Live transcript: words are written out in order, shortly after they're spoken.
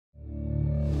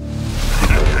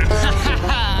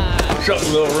truck,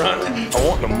 little runt. I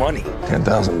want the money.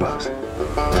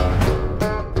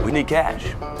 $10,000. We need cash,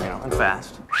 and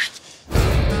fast.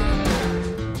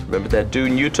 Remember that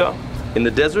dude in Utah? In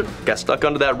the desert? Got stuck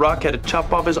under that rock, had to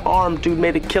chop off his arm. Dude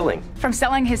made a killing. From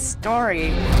selling his story.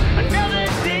 Another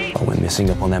day! I went missing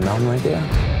up on that mountain right there.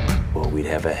 Well, we'd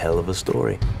have a hell of a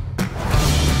story.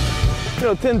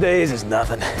 10 days is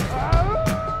nothing.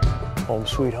 Home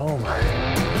sweet home.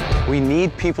 We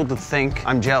need people to think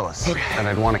I'm jealous, that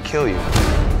I'd want to kill you.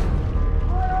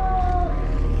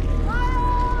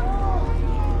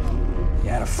 You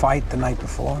had a fight the night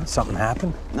before? Something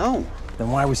happened? No. Then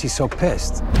why was he so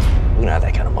pissed? We don't have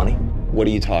that kind of money. What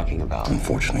are you talking about?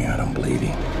 Unfortunately, I don't believe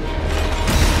you.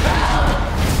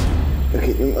 Look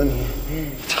at your money.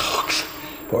 Hooks.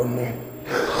 Pardon me.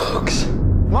 Hooks.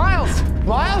 Miles!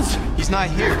 Miles! He's not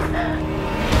here.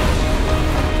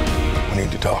 We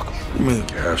need to talk. Me.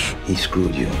 Yes. He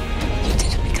screwed you. You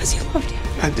did it because you loved him.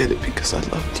 I did it because I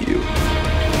loved you.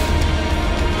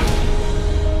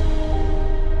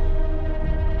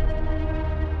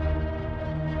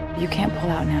 You can't pull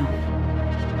out now.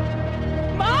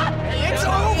 Mom! It's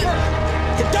over!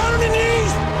 Get down on your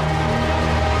knees!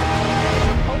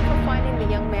 Hope for finding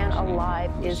the young man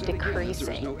alive is decreasing.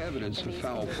 There is no evidence of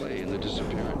foul play in the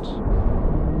disappearance.